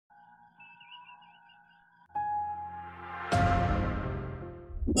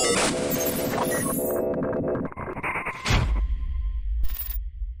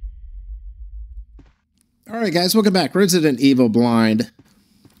Alright guys, welcome back. Resident Evil Blind.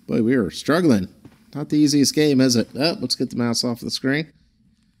 Boy, we are struggling. Not the easiest game, is it? Oh, let's get the mouse off the screen.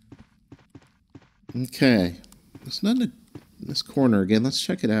 Okay. There's nothing in this corner again. Let's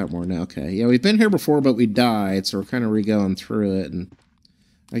check it out more now. Okay, yeah, we've been here before, but we died, so we're kind of re-going through it, and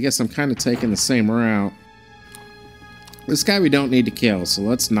I guess I'm kind of taking the same route. This guy we don't need to kill, so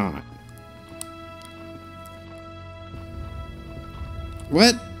let's not.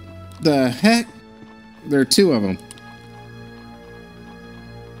 What the heck? There are two of them.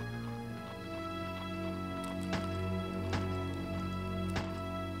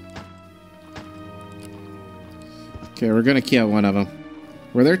 Okay, we're gonna kill one of them.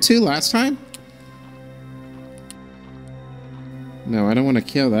 Were there two last time? No, I don't want to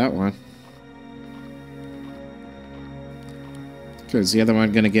kill that one. Okay, is the other one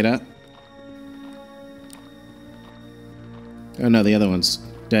gonna get up? Oh no, the other one's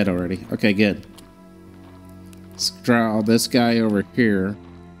dead already. Okay, good. Let's draw this guy over here.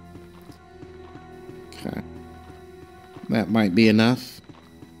 Okay. That might be enough.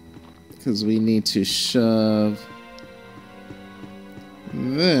 Because we need to shove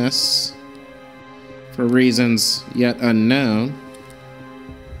this for reasons yet unknown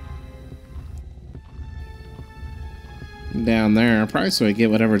down there, probably so we get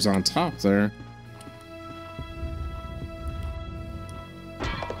whatever's on top there.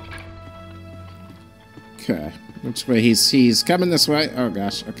 Okay, which way? He's coming this way. Oh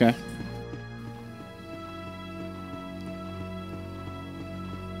gosh, okay.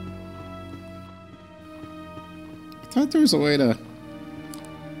 I thought there was a way to...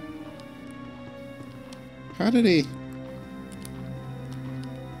 How did he...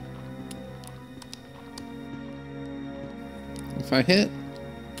 If I hit...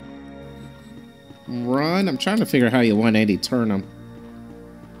 Run? I'm trying to figure out how you 180 turn them.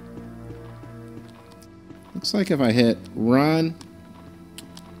 Looks like if I hit run...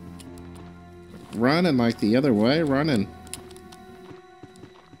 Run and like the other way, run and...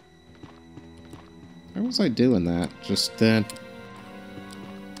 How was I doing that just then?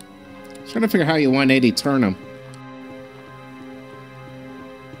 Trying to figure out how you 180 turn them.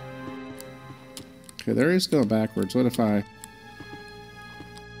 Okay, there he's going backwards. What if I...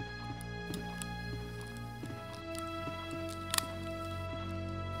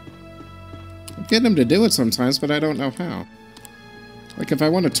 I'm getting him to do it sometimes, but I don't know how. Like if I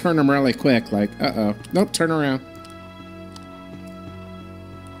want to turn him really quick, like, uh-oh. Nope, turn around.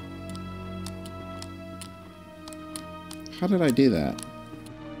 How did I do that?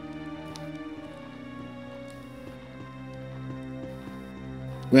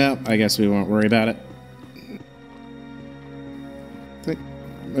 Well, I guess we won't worry about it. Think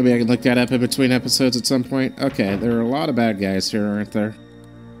maybe I can look that up in between episodes at some point. Okay, there are a lot of bad guys here, aren't there?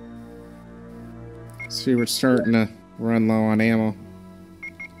 See, we're starting to run low on ammo.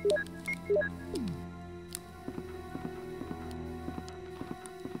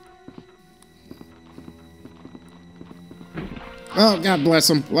 Oh, God bless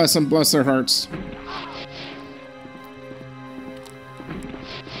them. Bless them. Bless their hearts.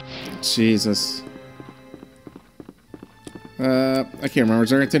 Jesus. I can't remember.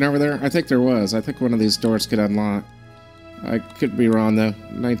 Is there anything over there? I think there was. I think one of these doors could unlock. I could be wrong, though.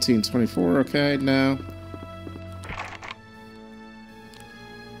 1924, okay, no.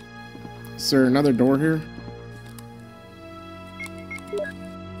 Is there another door here?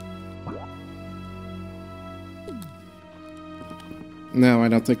 No, I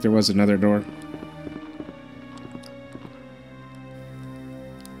don't think there was another door.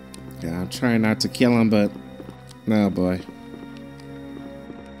 Yeah, I'm trying not to kill him, but... Oh, boy.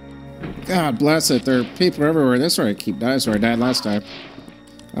 God bless it. There are people everywhere. That's where I keep dying. That's where I died last time.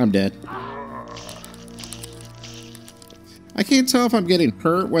 I'm dead. I can't tell if I'm getting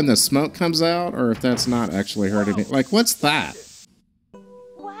hurt when the smoke comes out, or if that's not actually hurting me. Like, what's that?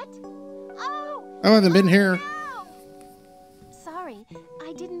 What? Oh! Oh, I haven't been here. No. Sorry,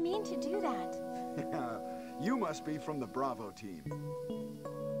 I didn't mean to do that. You must be from the Bravo team.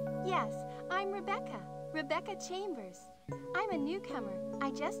 Yes, I'm Rebecca. Rebecca Chambers. I'm a newcomer.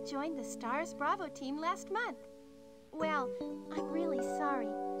 I just joined the Stars Bravo team last month. Well, I'm really sorry.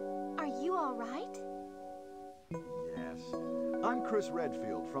 Are you all right? Yes. I'm Chris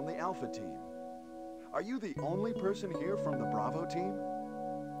Redfield from the Alpha team. Are you the only person here from the Bravo team?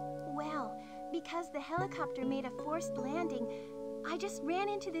 Well, because the helicopter made a forced landing, I just ran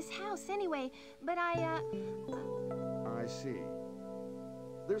into this house anyway, but I see.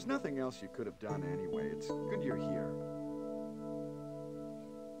 There's nothing else you could have done anyway. It's good you're here.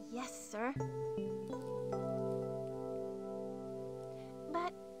 sir.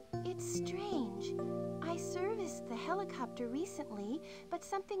 But it's strange. I serviced the helicopter recently, but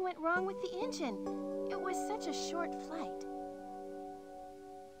something went wrong with the engine. It was such a short flight.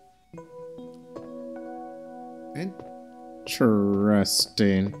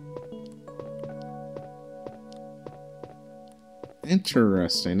 Interesting.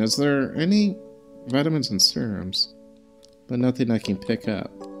 Interesting. Is there any vitamins and serums? But nothing I can pick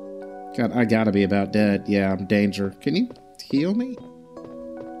up. God, I gotta be about dead. Yeah, I'm danger. Can you heal me?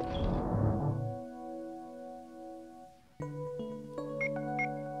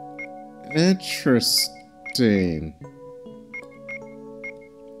 Interesting.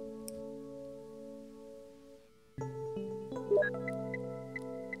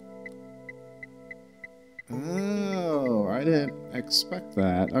 Oh, I didn't expect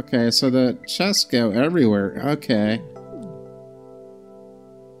that. Okay, so the chests go everywhere. Okay.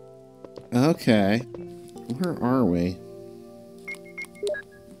 Okay. Where are we?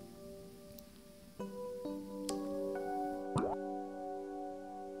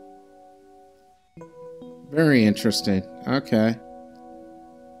 Very interesting. Okay.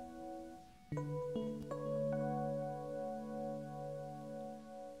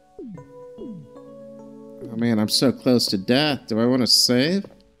 Oh man, I'm so close to death. Do I want to save?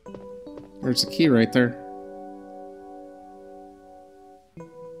 There's a key right there.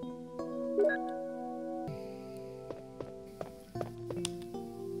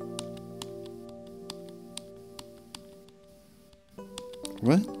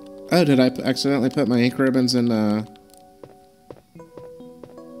 What? Oh, did I accidentally put my ink ribbons in, I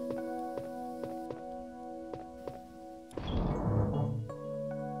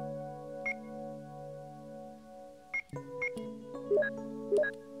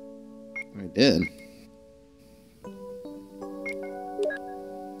did.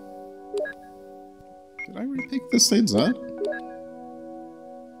 Did I repick this things up?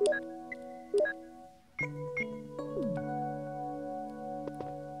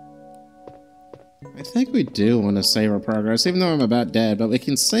 I think we do want to save our progress, even though I'm about dead, but we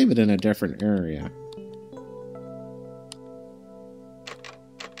can save it in a different area.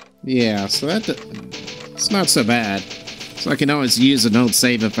 Yeah, so it's not so bad. So I can always use an old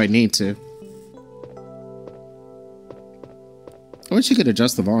save if I need to. I wish you could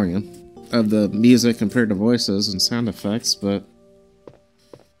adjust the volume of the music compared to voices and sound effects, but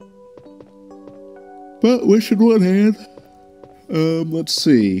wish in one hand. Let's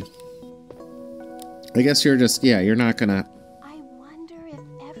see. I guess you're just, yeah, you're not gonna... I wonder if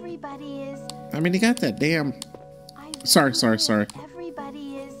everybody is... I mean, you got that damn... Sorry.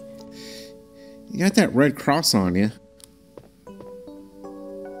 Everybody is... You got that red cross on you.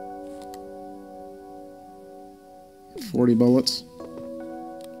 $40 bullets.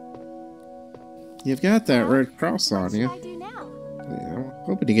 You've got that red cross on you. What should I do now? Yeah, I'm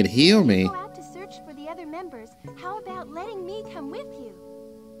hoping you could heal me. Go out to search for the other members. How about letting me come with you?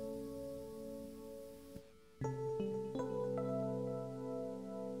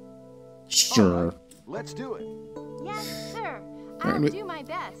 Sure. Right, let's do it. Yes, sir. I'll do my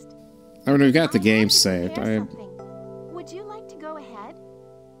best. I mean, we've got the I'd game like to saved. prepare something. Would you like to go ahead?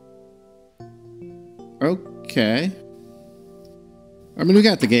 Okay. I mean, we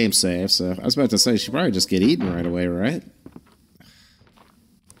got the game saved, so I was about to say she probably just get eaten right away, right?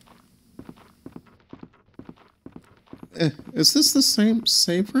 Is this the same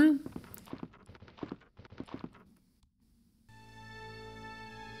save room?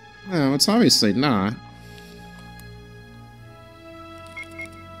 No, it's obviously not.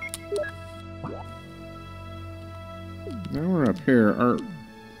 Now we're up here. Are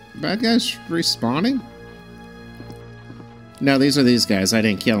bad guys respawning? No, these are these guys. I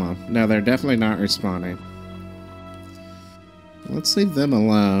didn't kill them. No, they're definitely not respawning. Let's leave them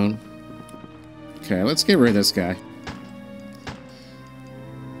alone. Okay, let's get rid of this guy.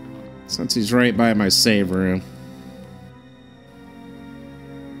 Since he's right by my save room.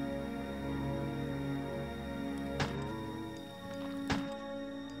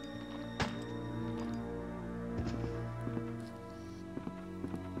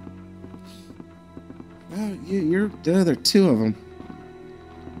 Oh, you're... there are two of them.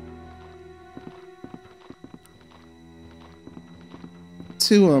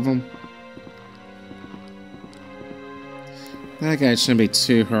 Two of them. That guy shouldn't be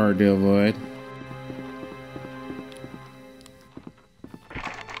too hard to avoid.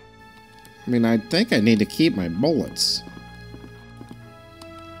 I mean, I think I need to keep my bullets.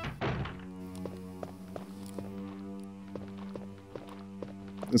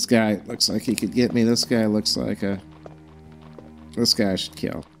 This guy looks like he could get me. This guy looks like a... This guy I should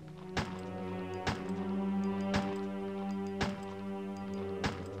kill.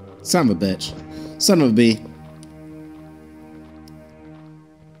 Son of a bitch. Son of a bee.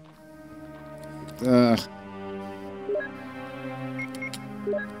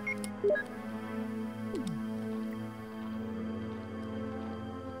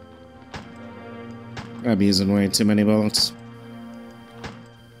 I'm using way too many bullets.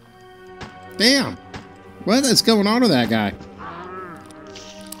 Damn! What is going on with that guy?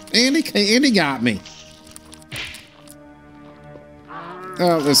 Andy got me.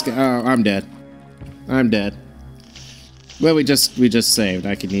 Oh, this guy. Oh, I'm dead. I'm dead. Well, we just saved.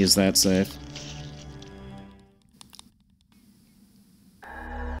 I can use that save.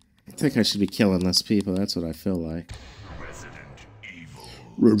 I think I should be killing less people. That's what I feel like. Resident Evil.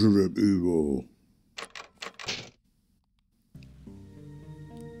 Resident Evil.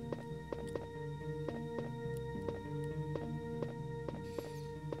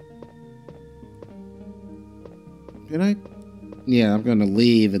 Did I? Yeah, I'm gonna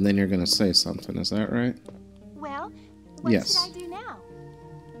leave and then you're gonna say something. Is that right? Well, what Yes. should I do now?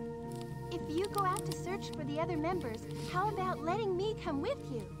 If you go out to search for the other members, how about letting me come with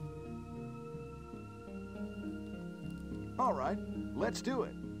you? All right, let's do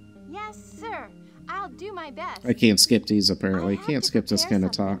it. Yes, sir. I'll do my best. I can't skip these apparently. I have Can't to skip this prepare kind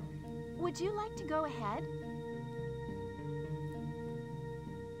of something. talk. Would you like to go ahead?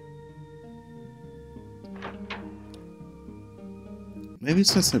 Maybe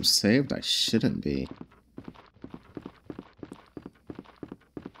since I'm saved, I shouldn't be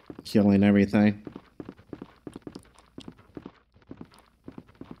killing everything.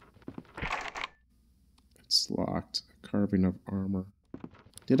 It's locked. Carving of armor.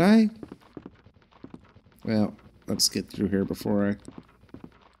 Did I? Well, let's get through here before I...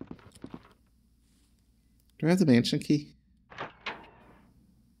 Do I have the mansion key?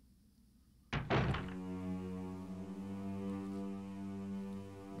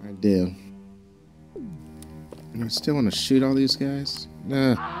 I do. And I still want to shoot all these guys?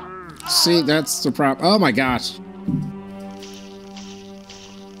 See, that's the problem. Oh my gosh.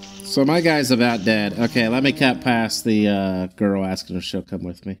 So my guy's about dead. Okay, let me cut past the girl asking if she'll come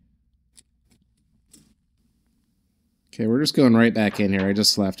with me. Okay, we're just going right back in here. I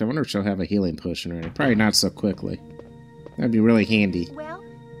just left. I wonder if she'll have a healing potion ready. Probably not so quickly. That'd be really handy. Well,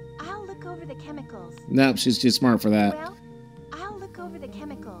 I'll look over the chemicals. Nope, she's too smart for that. Well, I'll look over the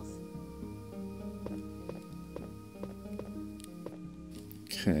chemicals.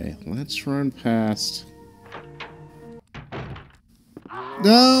 Okay, let's run past.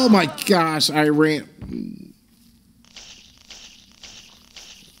 Oh my gosh, I ran.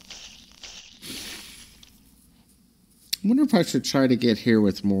 I wonder if I should try to get here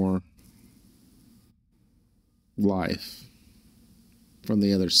with more life from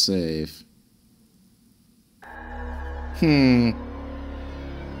the other save. Well,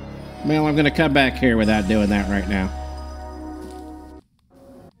 I'm gonna come back here without doing that right now.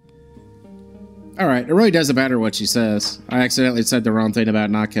 Alright, it really doesn't matter what she says. I accidentally said the wrong thing about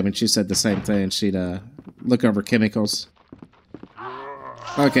not coming. She said the same thing. She'd look over chemicals.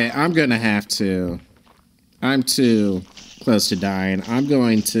 Okay, I'm gonna have to... I'm too close to dying. I'm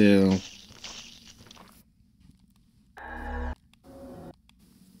going to...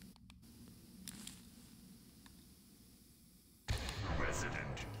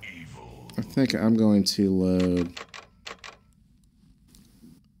 Resident Evil. I think I'm going to load...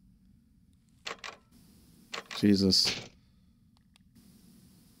 Jesus.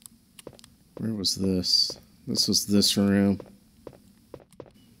 Where was this? This was this room.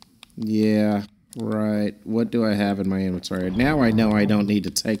 Yeah, right. What do I have in my inventory? Now I know I don't need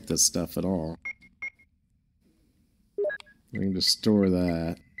to take this stuff at all. I can just store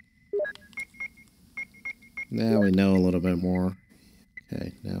that. Now we know a little bit more.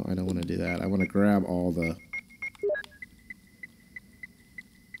 Okay, no, I don't want to do that. I want to grab all the...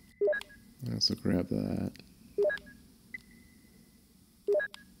 I also grab that.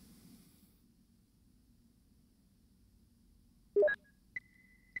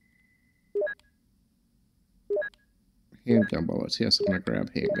 Handgun bullets. Yes, I'm going to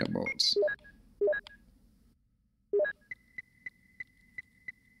grab handgun bullets.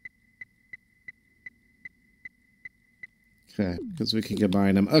 Okay, because we can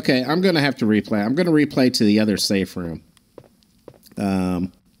combine them. Okay, I'm going to have to replay. I'm going to replay to the other safe room.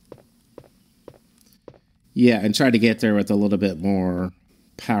 Yeah, and try to get there with a little bit more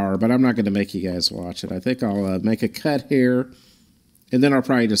power, but I'm not going to make you guys watch it. I think I'll make a cut here, and then I'll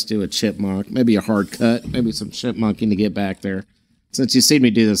probably just do a chipmunk, maybe a hard cut, maybe some chipmunking to get back there, since you've seen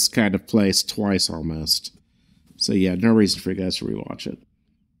me do this kind of place twice almost. So yeah, no reason for you guys to rewatch it.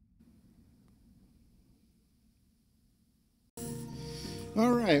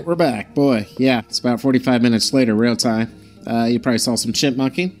 All right. Alright, we're back. Boy, yeah, it's about 45 minutes later, real time. You probably saw some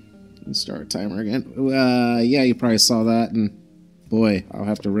chipmunking. Let's start timer again. Yeah, you probably saw that, and boy, I'll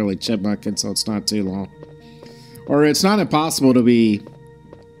have to really chipmunk it so it's not too long. Or it's not impossible to be...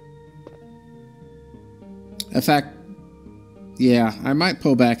 In fact, yeah, I might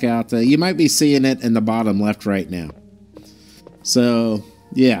pull back out. You might be seeing it in the bottom left right now. So,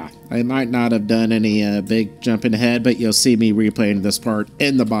 yeah, I might not have done any big jumping ahead, but you'll see me replaying this part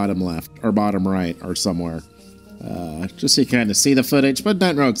in the bottom left, or bottom right, or somewhere. Just so you kind of see the footage, but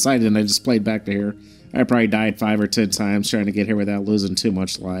not real excited. I just played back to here. I probably died 5 or 10 times trying to get here without losing too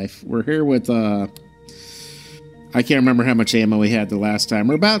much life. We're here with, I can't remember how much ammo we had the last time.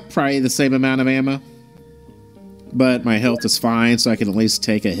 We're about probably the same amount of ammo. But my health is fine, so I can at least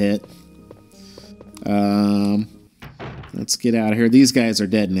take a hit. Let's get out of here. These guys are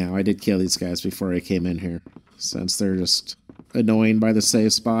dead now. I did kill these guys before I came in here, since they're just annoying by the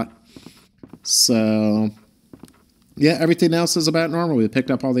save spot. So, yeah, everything else is about normal. We picked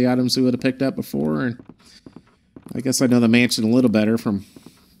up all the items we would have picked up before, and I guess I know the mansion a little better from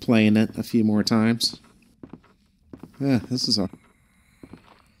playing it a few more times. Yeah, this is a...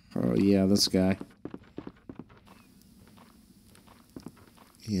 Oh, yeah, this guy.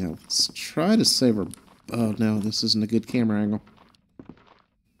 Yeah, let's try to save her. Oh, no, this isn't a good camera angle.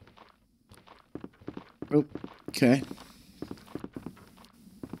 Oh, okay.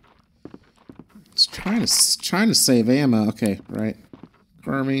 It's trying to save ammo. Okay, right.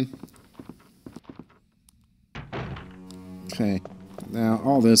 Farming. Okay. Now,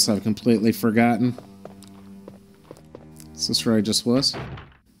 all this I've completely forgotten. Is this where I just was?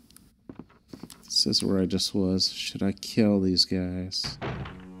 This is where I just was. Should I kill these guys?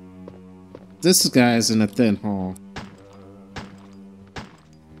 This guy's in a thin hall.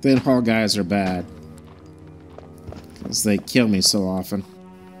 Thin hall guys are bad. Because they kill me so often.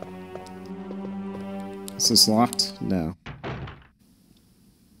 Is this locked? No. Oh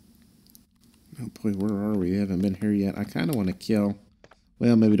boy, where are we? We haven't been here yet. I kind of want to kill...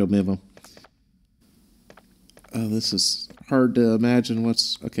 Well, maybe don't move them. Oh, this is hard to imagine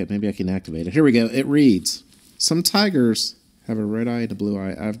what's... Okay, maybe I can activate it. Here we go. It reads. Some tigers have a red eye and a blue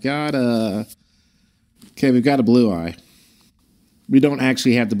eye. I've got a... Okay, we've got a blue eye. We don't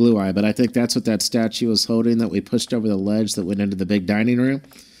actually have the blue eye, but I think that's what that statue was holding that we pushed over the ledge that went into the big dining room.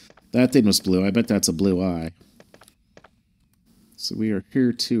 That thing was blue. I bet that's a blue eye. So we are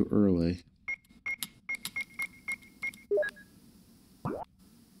here too early. I'll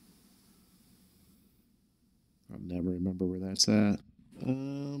never remember where that's at.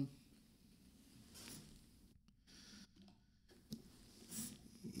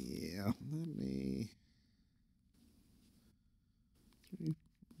 Yeah, let me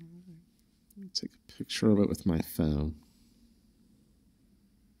take a picture of it with my phone.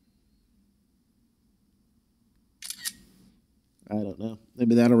 I don't know.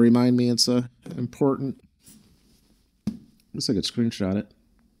 Maybe that'll remind me it's important. Looks like I could screenshot it.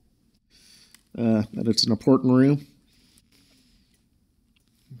 That it's an important room.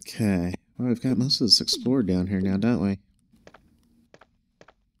 Okay. Well, we've got most of this explored down here now, don't we?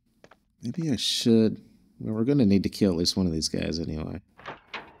 Maybe I should... Well, we're going to need to kill at least one of these guys anyway.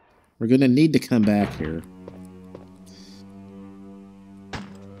 We're going to need to come back here.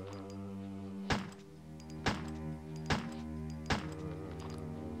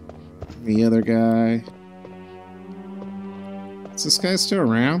 The other guy... Is this guy still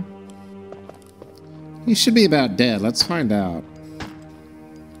around? He should be about dead. Let's find out.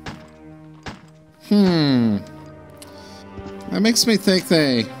 That makes me think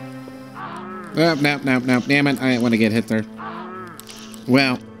they... Oh, nope. Damn it. I didn't want to get hit there.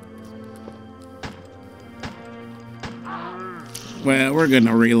 Well, we're going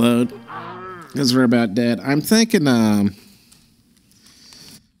to reload. Because we're about dead. I'm thinking,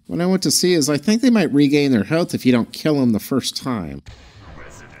 what I want to see is I think they might regain their health if you don't kill them the first time.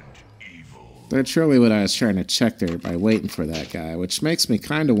 That's really what I was trying to check there by waiting for that guy, which makes me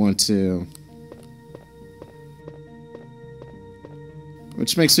kind of want to...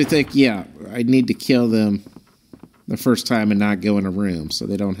 Which makes me think, yeah, I need to kill them the first time and not go in a room so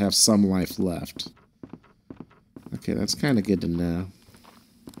they don't have some life left. Okay, that's kind of good to know.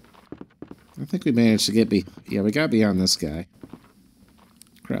 I think we managed to get yeah, we got beyond this guy.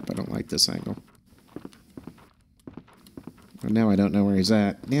 Crap, I don't like this angle. But now I don't know where he's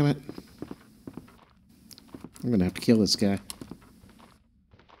at. Damn it. I'm going to have to kill this guy.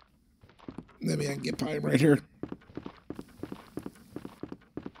 Maybe I can get by him right here.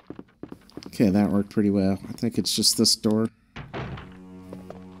 Okay, that worked pretty well. I think it's just this door. I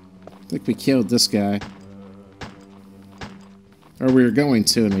think we killed this guy. Or where we were going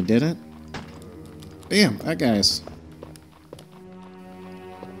to, and we didn't. Damn, that guy's...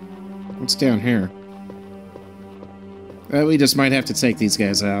 What's down here? We just might have to take these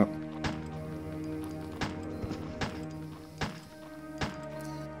guys out.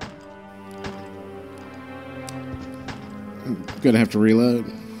 I'm gonna have to reload.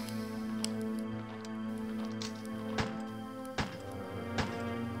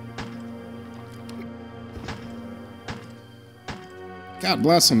 God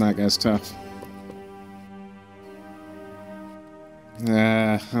bless him, that guy's tough.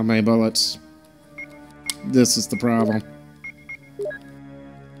 How many bullets? This is the problem.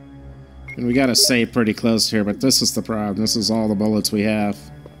 And we gotta save pretty close here, but this is the problem. This is all the bullets we have.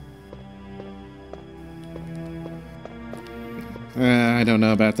 I don't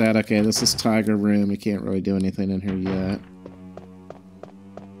know about that. Okay, this is Tiger Room. We can't really do anything in here yet.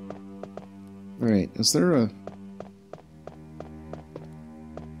 Alright, is there a...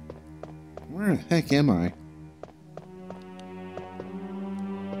 Where the heck am I?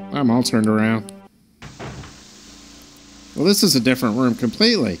 I'm all turned around. Well, this is a different room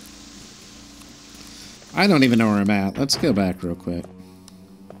completely. I don't even know where I'm at. Let's go back real quick.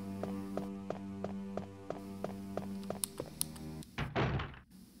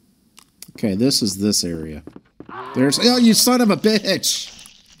 Okay, this is this area. There's... Oh, you son of a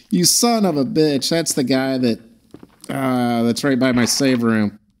bitch! You son of a bitch. That's the guy that... that's right by my save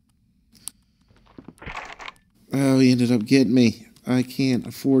room. Oh, he ended up getting me. I can't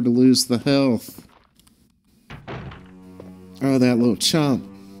afford to lose the health. Oh, that little chump.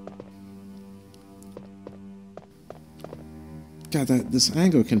 God, this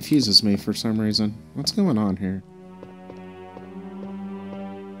angle confuses me for some reason. What's going on here?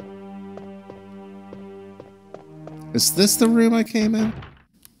 Is this the room I came in?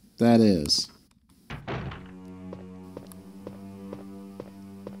 That is.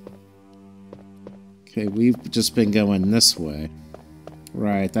 Okay, we've just been going this way.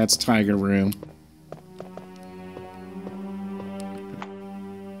 Right, that's Tiger Room.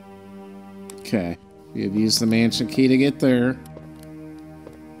 Okay, we've used the mansion key to get there.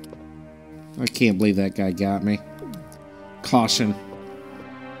 I can't believe that guy got me. Caution.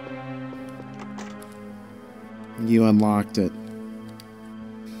 You unlocked it.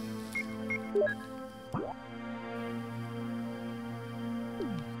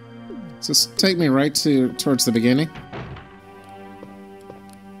 Just take me right towards the beginning.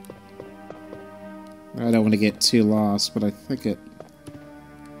 I don't want to get too lost, but I think it...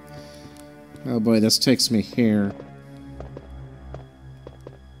 Oh boy, this takes me here.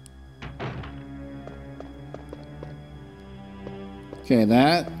 Okay,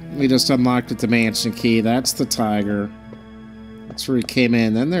 that we just unlocked at the mansion key. That's the tiger. That's where he came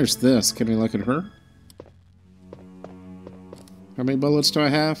in. Then there's this. Can we look at her? How many bullets do I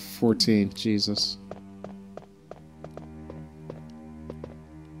have? 14. Jesus.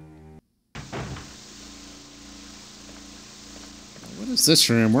 What is this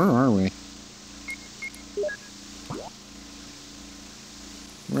room? Where are we?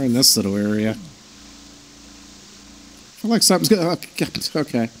 We're in this little area. I feel like something's gonna... Oh, God,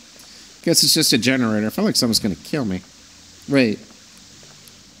 okay. Guess it's just a generator. I feel like someone's gonna kill me. Wait.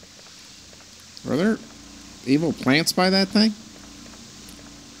 Are there evil plants by that thing?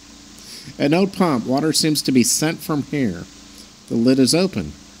 A node pump. Water seems to be sent from here. The lid is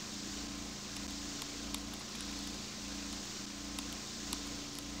open.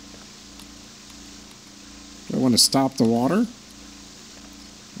 Do I want to stop the water?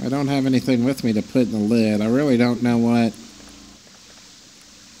 I don't have anything with me to put in the lid. I really don't know what...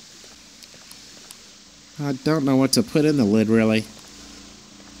 I don't know what to put in the lid, really.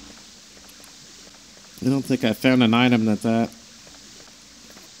 I don't think I found an item that...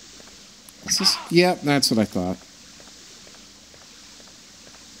 Is this... Yep, that's what I thought.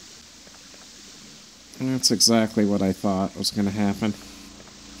 That's exactly what I thought was going to happen.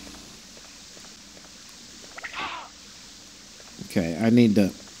 Okay, I need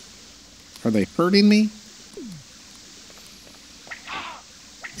to... Are they hurting me?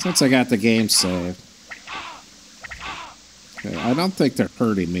 Since I got the game saved. Okay, I don't think they're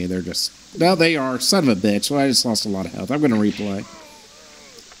hurting me. They're just... No, they are. Son of a bitch. Well, I just lost a lot of health. I'm going to replay.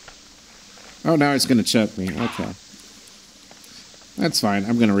 Oh, now it's going to choke me. Okay. That's fine.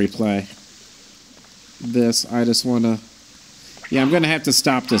 I'm going to replay this. I just want to... Yeah, I'm going to have to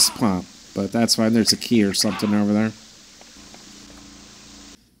stop this pump. But that's fine. There's a key or something over there.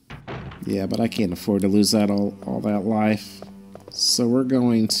 Yeah, but I can't afford to lose that all that life. So we're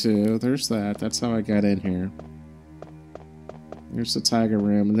going to... There's that. That's how I got in here. Here's the tiger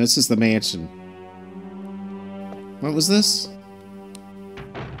room. And this is the mansion. What was this?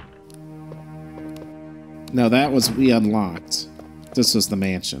 No, that was we unlocked. This was the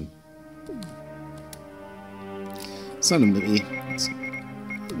mansion. Son of a... That's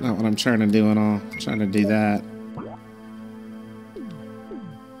not what I'm trying to do at all. I'm trying to do that.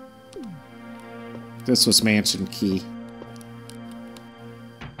 This was mansion key.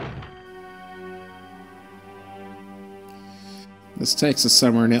 This takes us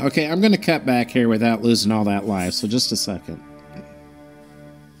somewhere new. Okay, I'm going to cut back here without losing all that life, so just a second.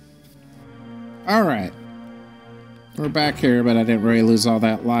 Alright. We're back here, but I didn't really lose all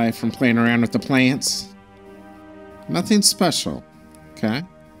that life from playing around with the plants. Nothing special. Okay.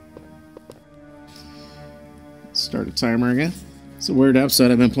 Start a timer again. It's a weird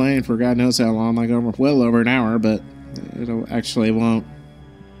episode I've been playing for God knows how long, like well over an hour, but it actually won't.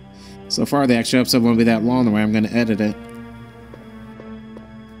 So far, the actual episode won't be that long the way I'm going to edit it.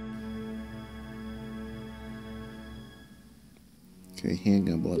 Okay,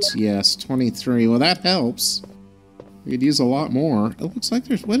 handgun bullets. Yes, 23. Well, that helps. We could use a lot more. It looks like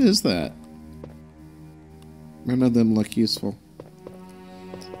there's... What is that? None of them look useful.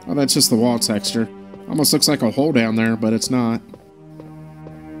 Oh, that's just the wall texture. Almost looks like a hole down there, but it's not.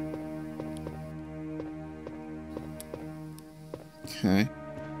 Okay.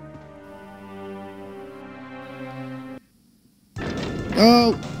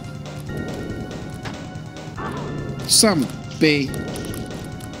 Oh! Some bee.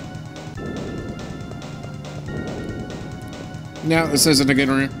 No, this isn't a good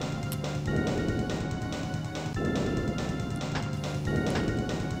room.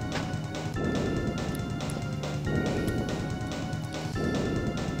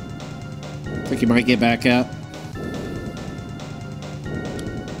 I think he might get back up.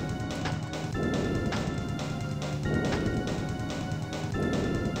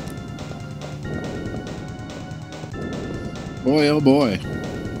 Boy, oh boy.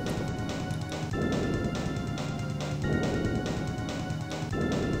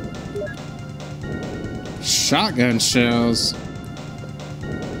 Shotgun shells.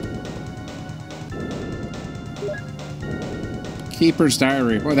 Keeper's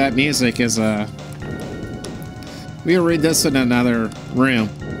Diary. Boy, that music is we'll read this in another room.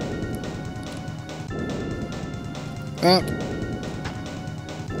 Up.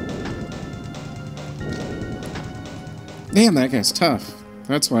 Damn, that guy's tough.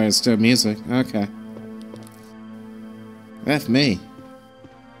 That's why it's still music. Okay. F me.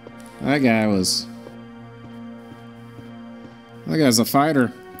 That guy was a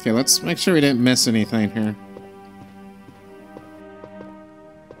fighter. Okay, let's make sure we didn't miss anything here.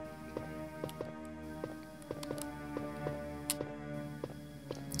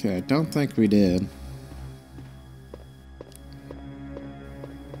 Okay, I don't think we did.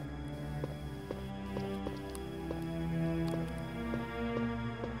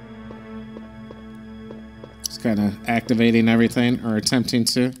 Just kind of activating everything, or attempting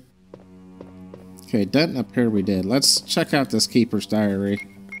to. Okay, doesn't appear we did. Let's check out this Keeper's Diary.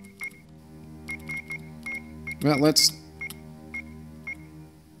 Well, let's...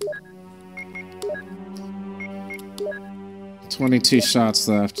 "22 shots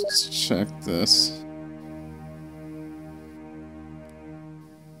left." Let's check this.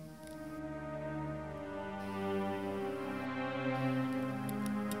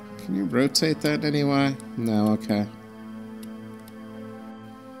 Can you rotate that anyway? No, okay.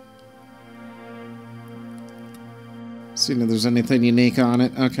 See if there's anything unique on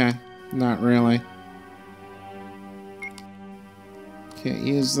it. Okay, not really. Can't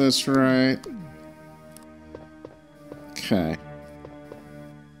use this right. Okay.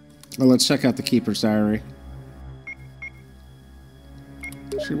 Well, let's check out the Keeper's Diary.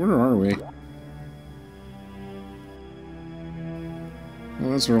 Actually, where are we?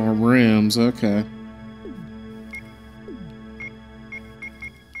 Well, those are all rooms. Okay.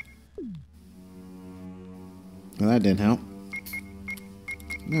 Well, that didn't help.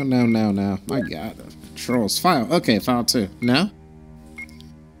 No, no, no, no. My God. Controls. File. Okay, file 2. No?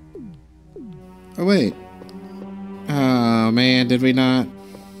 Oh, wait. Oh, man. Did we not?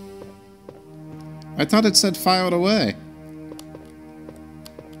 I thought it said filed away.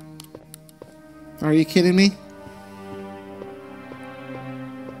 Are you kidding me?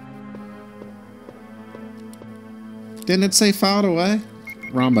 Didn't it say filed away?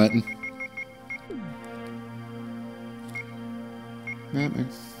 Wrong button.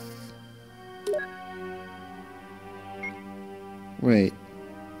 Wait.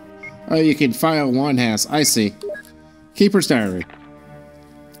 Oh, you can file one has. I see. Keeper's Diary.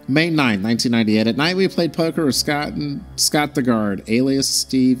 May 9, 1998. At night we played poker with Scott the Guard, alias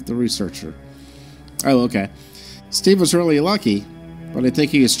Steve the Researcher. Oh, okay. Steve was really lucky, but I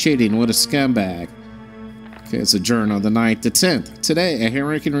think he was cheating. What a scumbag. Okay, it's a journal. The 9th to 10th. Today, a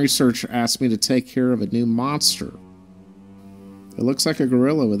high-ranking researcher asked me to take care of a new monster. It looks like a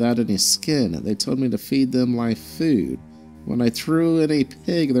gorilla without any skin. They told me to feed them live food. When I threw in a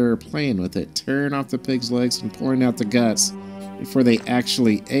pig, they were playing with it, tearing off the pig's legs and pulling out the guts before they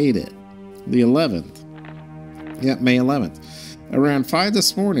actually ate it. The 11th. Yep, May 11th. Around 5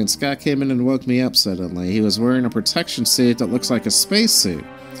 this morning, Scott came in and woke me up suddenly. He was wearing a protection suit that looks like a spacesuit.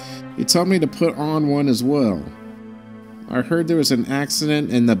 He told me to put on one as well. I heard there was an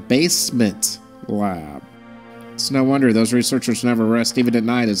accident in the basement lab. It's no wonder those researchers never rest even at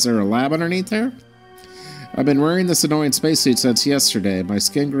night. Is there a lab underneath there? I've been wearing this annoying spacesuit since yesterday. My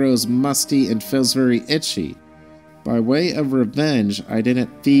skin grows musty and feels very itchy. By way of revenge, I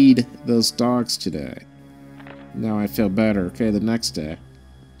didn't feed those dogs today. Now I feel better. Okay, the next day.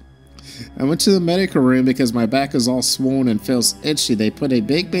 I went to the medical room because my back is all swollen and feels itchy. They put a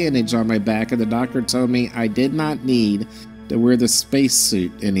big bandage on my back and the doctor told me I did not need to wear the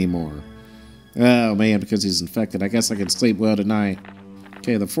spacesuit anymore. Oh man, because he's infected. I guess I can sleep well tonight.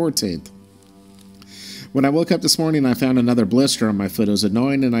 Okay, the 14th. When I woke up this morning, I found another blister on my foot. It was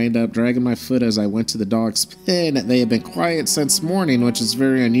annoying, and I ended up dragging my foot as I went to the dog's pen. They had been quiet since morning, which is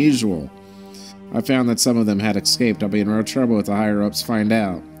very unusual. I found that some of them had escaped. I'll be in real trouble if the higher-ups find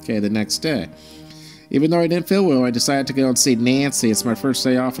out. Okay, the next day. Even though I didn't feel well, I decided to go and see Nancy. It's my first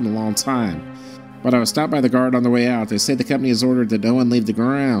day off in a long time. But I was stopped by the guard on the way out. They say the company has ordered that no one leave the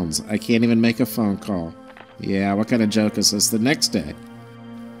grounds. I can't even make a phone call. Yeah, what kind of joke is this? The next day.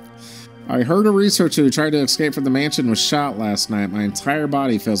 I heard a researcher who tried to escape from the mansion was shot last night. My entire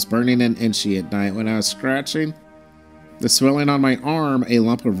body feels burning and itchy at night. When I was scratching the swelling on my arm, a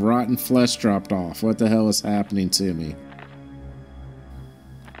lump of rotten flesh dropped off. What the hell is happening to me?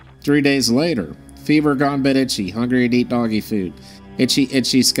 3 days later. Fever gone but itchy. Hungry to eat doggy food.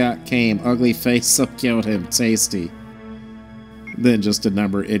 Itchy Scott came. Ugly face so killed him. Tasty. Then just a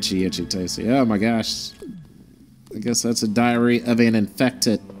number. Itchy tasty. Oh my gosh. I guess that's a diary of an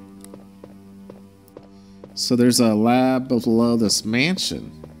infected. So there's a lab below this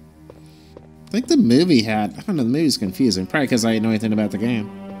mansion. I think the movie had... I don't know, the movie's confusing. Probably because I didn't know anything about the game.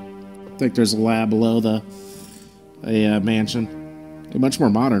 I think there's a lab below the mansion. A much more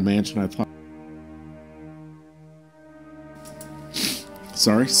modern mansion, I thought.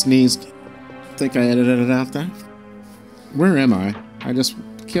 Sorry, sneezed. Think I edited it out there. Where am I? I just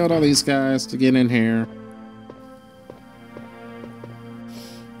killed all these guys to get in here.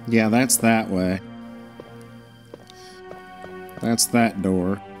 Yeah, that's that way. That's that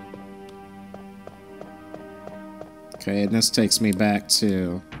door. Okay, and this takes me back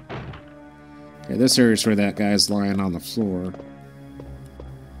to... Okay, this area's where that guy's lying on the floor.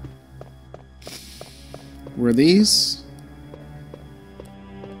 Were these...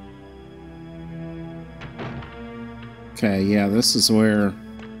 Okay, yeah, this is where...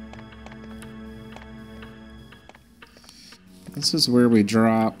 This is where we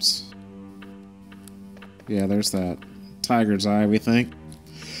dropped... Yeah, there's that tiger's eye, we think.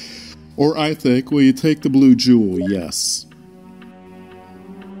 Or I think, will you take the blue jewel? Yes.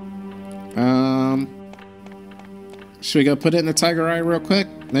 Should we go put it in the tiger eye real quick?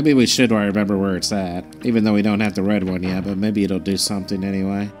 Maybe we should, while I remember where it's at. Even though we don't have the red one yet, but maybe it'll do something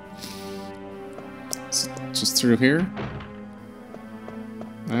anyway. It's just through here?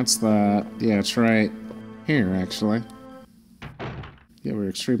 That's that. Yeah, it's right here, actually. Yeah, we're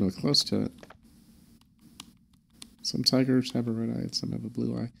extremely close to it. Some tigers have a red eye and some have a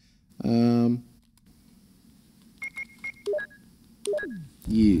blue eye.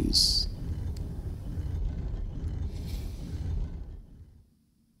 Use.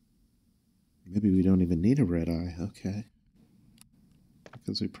 Maybe we don't even need a red eye. Okay.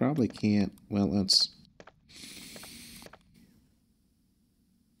 Because we probably can't... Well, let's...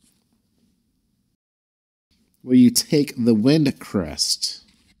 Will you take the wind crest?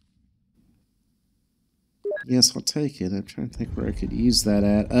 Yes, I'll take it. I'm trying to think where I could use that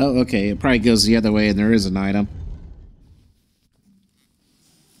at. Oh, okay. It probably goes the other way and there is an item.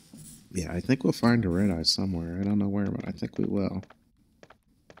 Yeah, I think we'll find a red eye somewhere. I don't know where, but I think we will.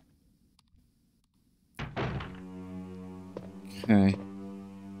 Okay.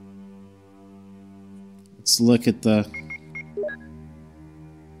 Let's look at the...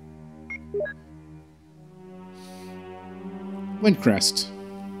 Wind crest.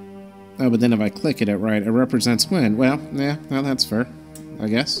 Oh, but then if I click it right, it represents wind. Well, yeah, well, that's fair, I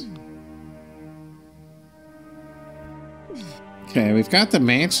guess. Okay, we've got the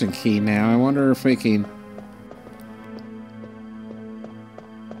mansion key now. I wonder if we can...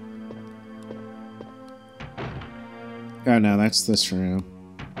 Oh, no, that's this room.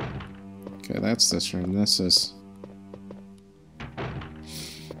 Okay, that's this room. This is...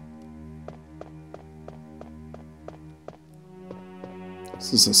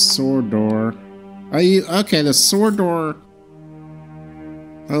 This is a sword door. Oh, you... Okay, the sword door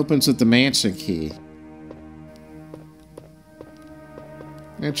opens with the mansion key.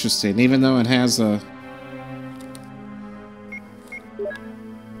 Interesting, even though it has a...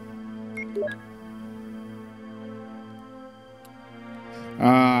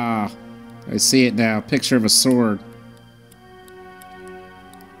 Ah, I see it now. Picture of a sword.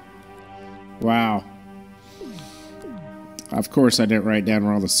 Wow. Of course I didn't write down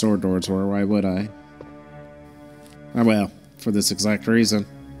where all the sword doors were. Why would I? Oh well, for this exact reason.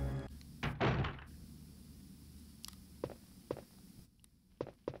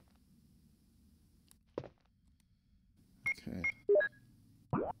 Okay.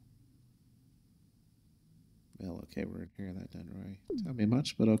 Well, okay, we're in here. That doesn't really tell me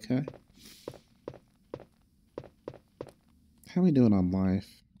much, but okay. How are we doing on life?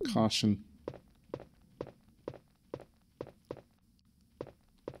 Caution.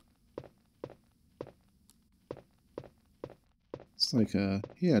 It's like a,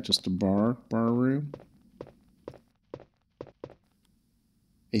 yeah, just a bar room.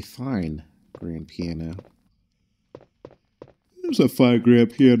 A fine grand piano. There's a fine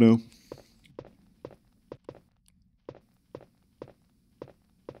grand piano.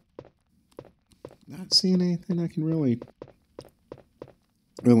 Not seeing anything I can really...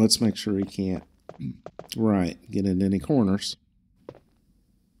 Well, let's make sure he can't, right, get into any corners.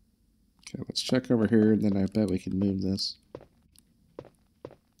 Okay, let's check over here, and then I bet we can move this.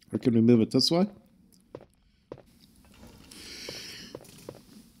 Or can we move it this way?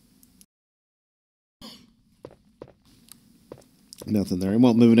 Nothing there. He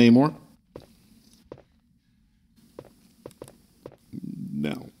won't move it anymore.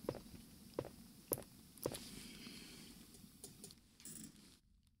 No.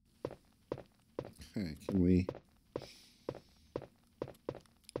 Okay, can we...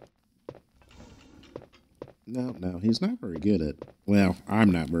 No, he's not very good at... Well,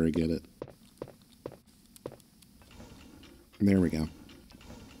 I'm not very good at... There we go.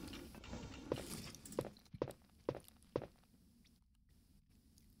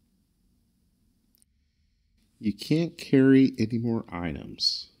 You can't carry any more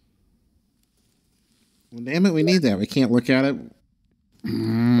items. Well, damn it, we need that. We can't look at it.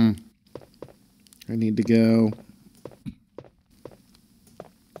 I need to go...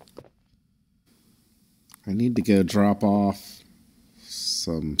 I need to go drop off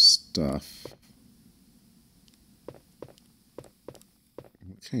some stuff.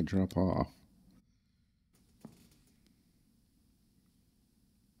 Okay, drop off.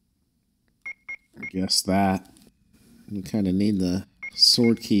 I guess that. You kind of need the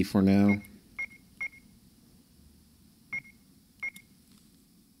sword key for now.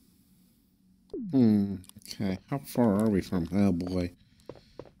 Okay, how far are we from? Oh boy.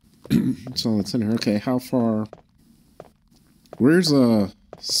 That's all that's in here. Okay, how far? Where's a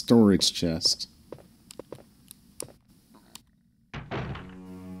storage chest?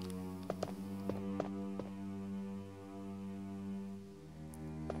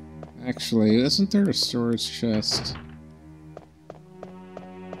 Actually, isn't there a storage chest?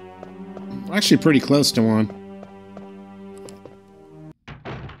 Actually, pretty close to one.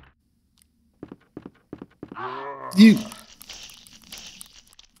 You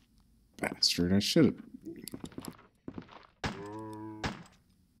bastard, I should have.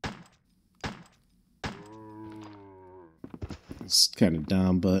 It's kind of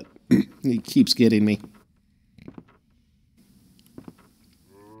dumb, but he keeps getting me.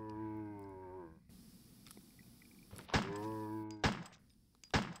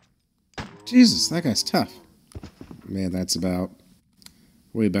 Jesus, that guy's tough. Man, that's about...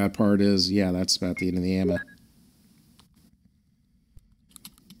 Way bad part is, yeah, that's about the end of the ammo.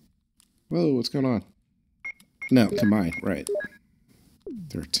 Whoa, what's going on? No, combine, right.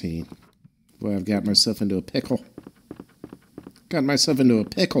 13. Boy, I've got myself into a pickle. Got myself into a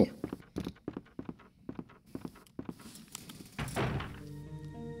pickle.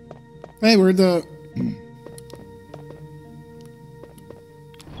 Hey, where'd the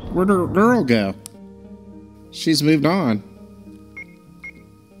girl go? She's moved on.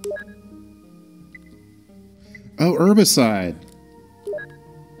 Oh, herbicide.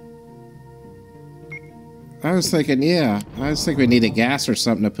 I was thinking, yeah. I was thinking we needed gas or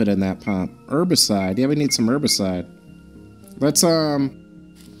something to put in that pump. Herbicide. Yeah, we need some herbicide. Let's, Jeez,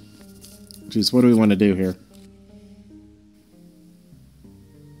 what do we want to do here?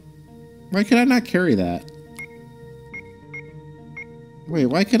 Why could I not carry that? Wait,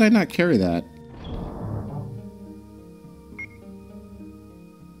 why could I not carry that?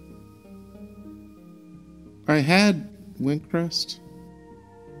 I had Windcrest.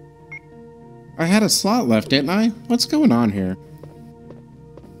 I had a slot left, didn't I? What's going on here?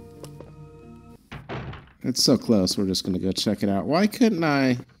 It's so close, we're just gonna go check it out. Why couldn't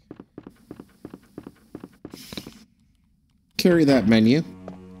I carry that menu?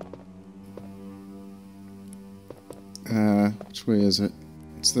 Which way is it?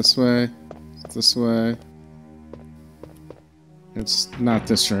 It's this way. It's this way. It's not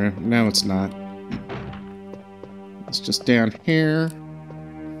this room. No, it's not. It's just down here.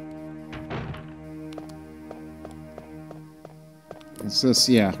 It's this,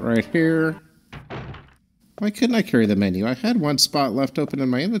 yeah, right here. Why couldn't I carry the menu? I had one spot left open in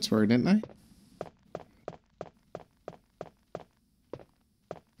my inventory, didn't I?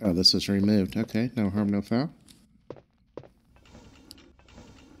 Oh, this is removed. Okay, no harm, no foul.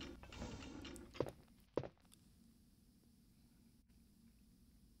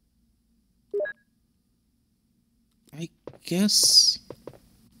 I guess...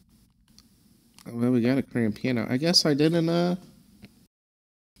 Well, we got a grand piano. I guess I didn't,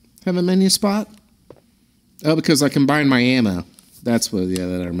 have a menu spot? Oh, because I combined my ammo. That's where, yeah,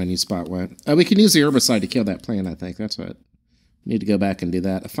 that our menu spot went. Oh, we can use the herbicide to kill that plant, I think. That's what. Need to go back and do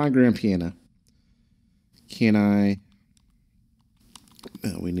that. A fine grand piano. Can I...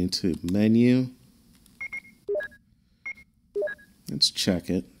 Oh, we need to menu. Let's check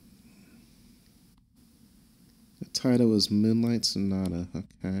it. The title was Moonlight Sonata.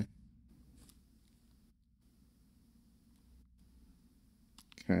 Okay.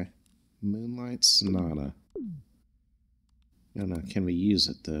 Okay. Moonlight Sonata. No, can we use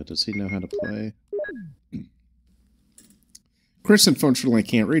it, though? Does he know how to play? Chris, unfortunately,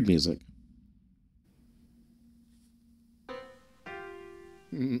 can't read music.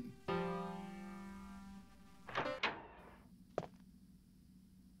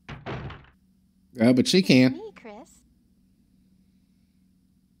 Oh, but she can. Me, Chris.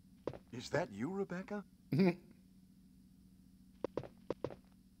 Is that you, Rebecca? Can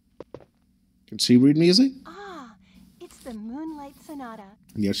she read music? Ah, it's the Moonlight Sonata.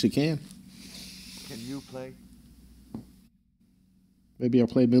 Yes, she can. Can you play? Maybe I'll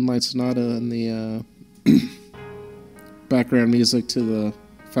play Moonlight Sonata in the background music to the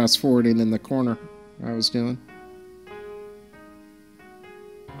fast forwarding in the corner I was doing.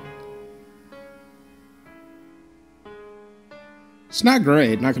 It's not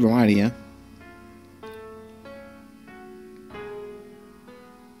great, not gonna lie to you.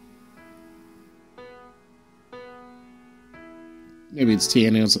 Maybe it's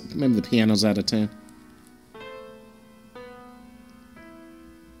pianos. Maybe the piano's out of tune.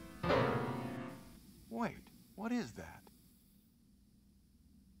 Wait, what is that?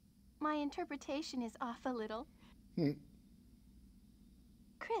 My interpretation is off a little.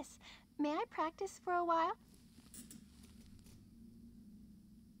 Chris, may I practice for a while?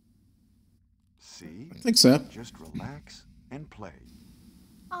 See? I think so. Just relax and play.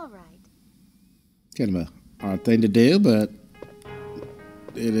 All right. Kind of a odd thing to do, but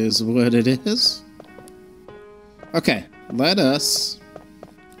it is what it is. Okay, let us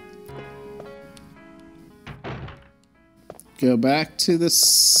go back to the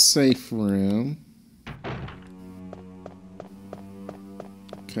safe room.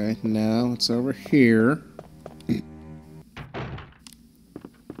 Okay, now it's over here.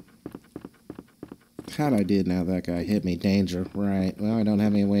 How'd I do now that guy hit me? Danger. Right. Well, I don't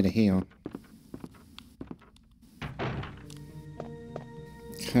have any way to heal.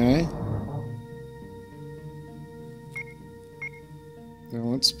 Okay. Now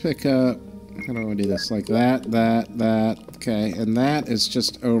let's pick up... How do I want to do this? Like that. Okay, and that is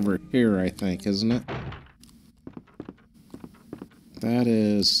just over here, I think, isn't it? That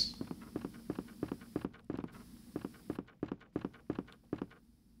is...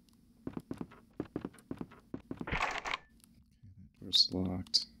 Door's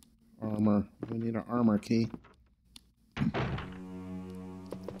locked. Armor. We need an armor key.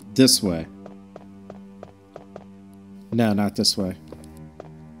 This way. No, not this way.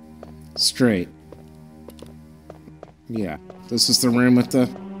 Straight. Yeah. This is the room with the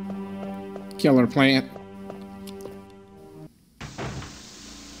killer plant.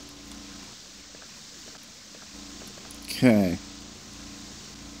 Okay.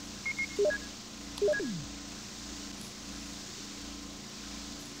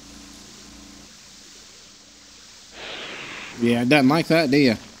 Yeah, it doesn't like that, do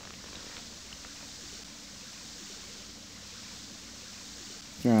you?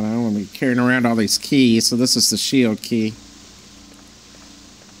 God, I don't want to be carrying around all these keys, so this is the shield key.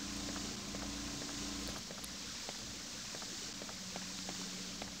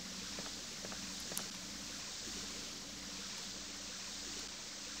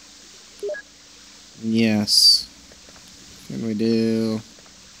 Yes. Can we do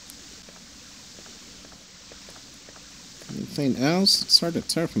anything else? It's hard to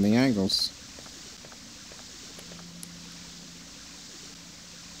tell from the angles.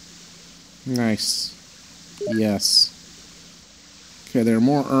 Nice. Yes. Okay, there are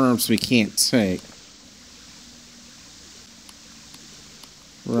more herbs we can't take.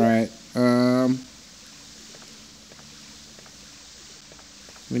 Right.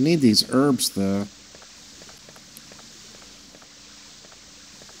 We need these herbs, though.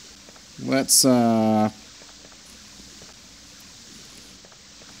 Let's, okay,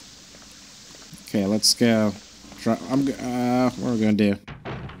 let's go. What are we gonna do?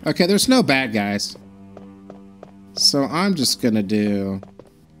 Okay, there's no bad guys. So I'm just gonna do...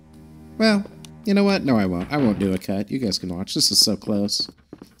 Well, you know what? No, I won't. I won't do a cut. You guys can watch. This is so close.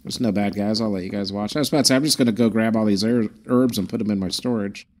 There's no bad guys. I'll let you guys watch. I was about to say, I'm just gonna go grab all these herbs and put them in my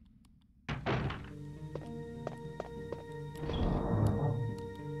storage.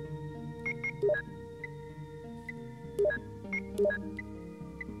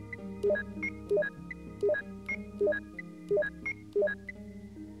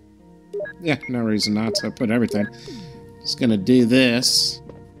 Yeah, no reason not to put everything. Just gonna do this.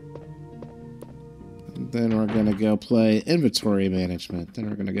 And then we're gonna go play inventory management. Then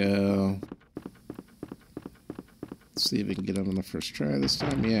we're gonna go... Let's see if we can get it on the first try this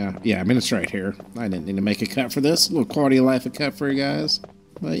time. Yeah, I mean, it's right here. I didn't need to make a cut for this. A little quality of life cut for you guys.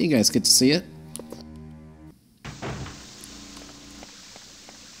 But you guys get to see it.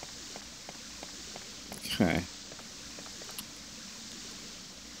 Okay.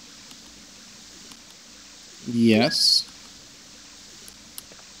 Yes.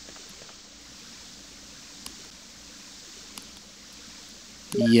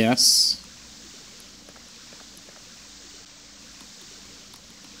 Yes.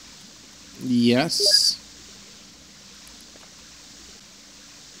 Yes.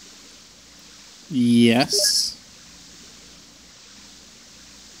 Yes.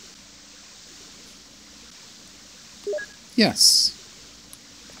 Yes.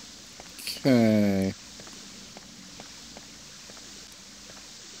 Okay.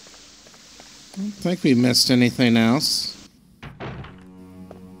 I don't think we missed anything else.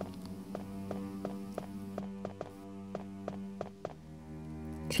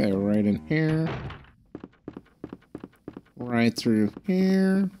 Okay, right in here. Right through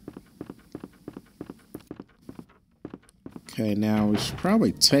here. Okay, now we should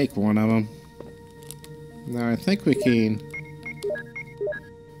probably take one of them. No, I think we can...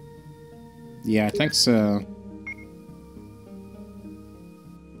 Yeah, I think so.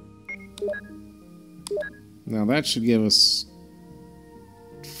 Now that should give us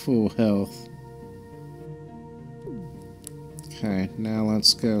full health. Okay, now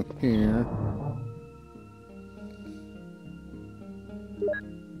let's go here.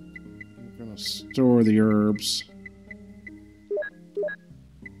 We're gonna store the herbs.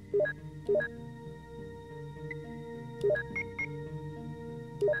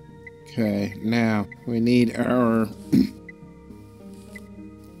 Okay, now we need our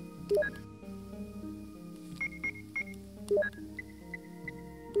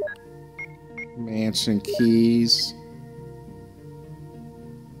mansion keys.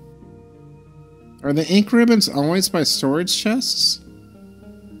 Are the ink ribbons always by storage chests?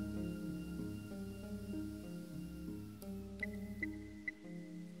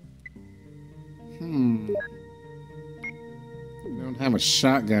 I don't have a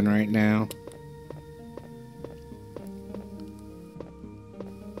shotgun right now.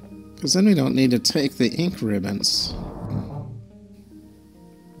 Because then we don't need to take the ink ribbons.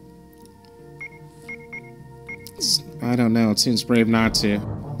 I don't know. It seems brave not to.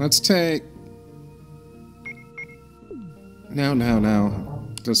 Let's take... No.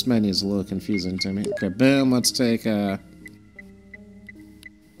 This menu is a little confusing to me. Okay, boom. Let's take I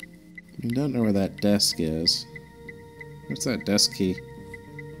don't know where that desk is. Where's that desk key?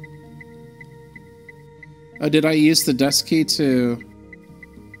 Oh, did I use the desk key to...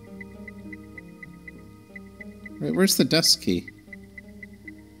 Wait, where's the desk key?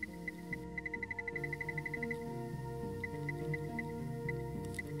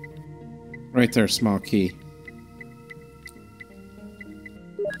 Right there, small key.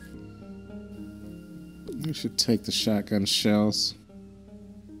 I should take the shotgun shells.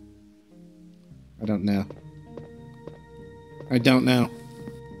 I don't know.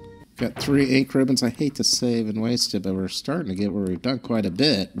 Got 3 ink ribbons. I hate to save and waste it, but we're starting to get where we've done quite a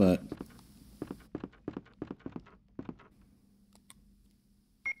bit, but...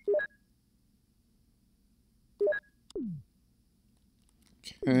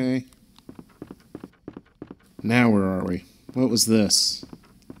 Okay. Now where are we? What was this?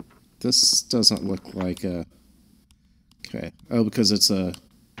 This doesn't look like a... Okay. Oh, because it's I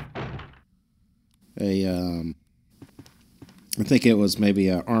think it was maybe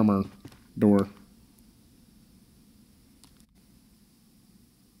a armor door.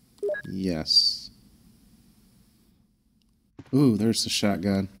 Yes. Ooh, there's the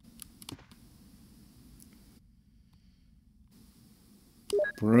shotgun.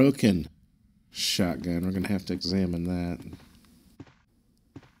 Broken shotgun. We're going to have to examine that.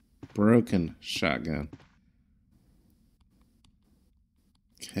 Broken shotgun.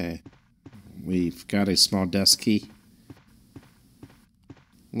 Okay. We've got a small desk key.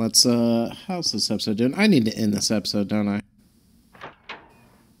 Let's, how's this episode doing? I need to end this episode, don't I?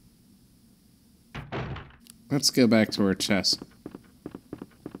 Let's go back to our chest.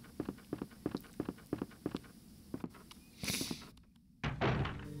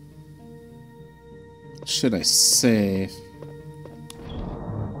 Should I save?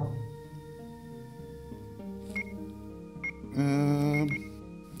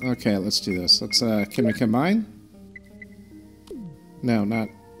 Okay, let's do this. Let's, can we combine? No, not...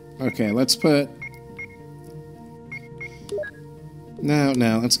 Okay, let's put... No,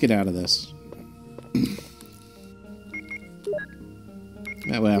 let's get out of this.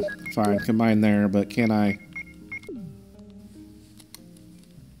 Oh, well, fine, combine there, but can I...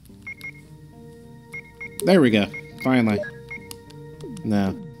 There we go, finally.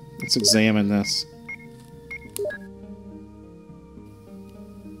 No, let's examine this.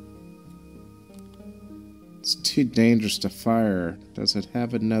 It's too dangerous to fire. Does it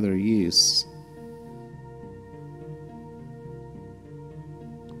have another use?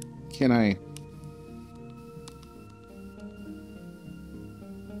 Can I...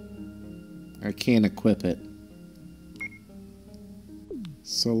 I can't equip it.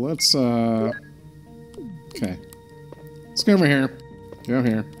 So let's, okay. Let's go over here. Go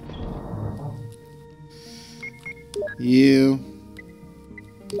here. You.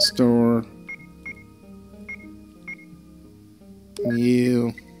 Store.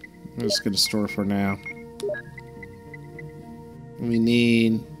 You. I'm just gonna store for now. We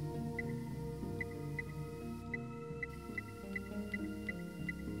need...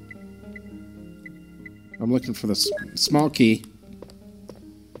 I'm looking for the small key.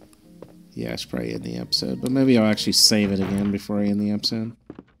 Yeah, it's probably in the episode, but maybe I'll actually save it again before I end the episode.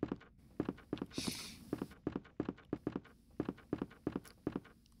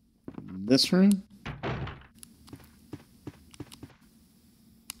 This room?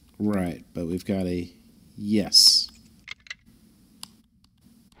 Right, but we've got a yes.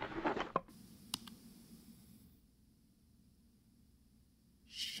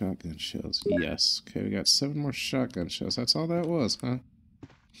 Shotgun shells, yes. Okay, we got 7 more shotgun shells. That's all that was, huh?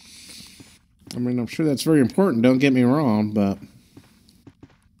 I mean, I'm sure that's very important, don't get me wrong, but...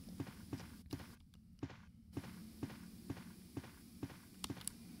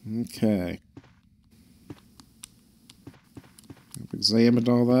 Okay. I've examined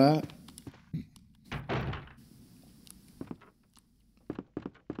all that.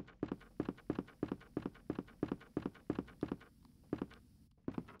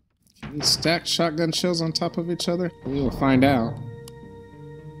 Can we stack shotgun shells on top of each other? We will find out.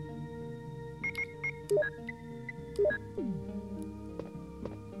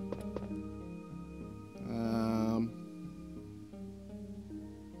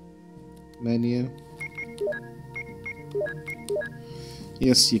 Menu.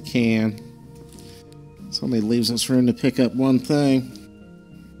 Yes, you can. This only leaves us room to pick up one thing.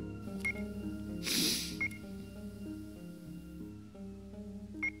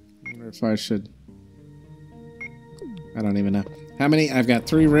 I wonder if I should... I don't even know. How many? I've got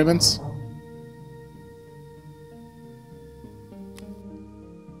 3 ribbons.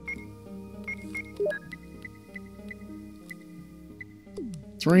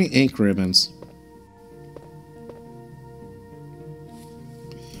 Three ink ribbons.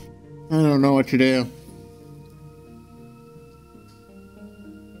 I don't know what to do.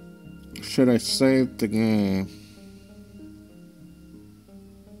 Should I save the game?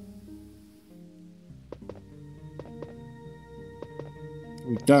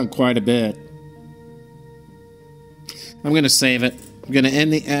 We've done quite a bit. I'm gonna save it. I'm gonna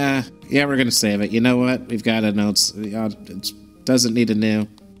end the, yeah, we're gonna save it. You know what? We've got a notes. It doesn't need a new.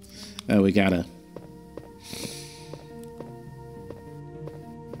 Oh, we gotta.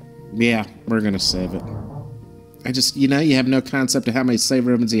 Yeah, we're gonna save it. I just, you know, you have no concept of how many save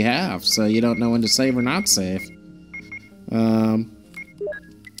ribbons you have, so you don't know when to save or not save.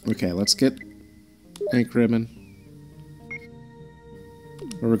 Okay, let's get ink ribbon.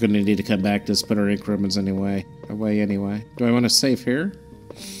 We're going to need to come back to this, put our ink ribbons away anyway. Do I want to save here?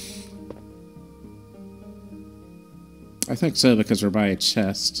 I think so, because we're by a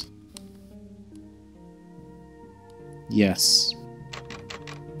chest. Yes.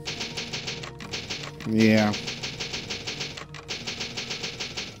 Yeah.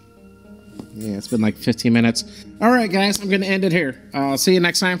 Yeah, it's been like 15 minutes. Alright, guys, I'm going to end it here. I'll see you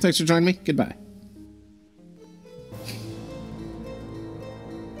next time. Thanks for joining me. Goodbye.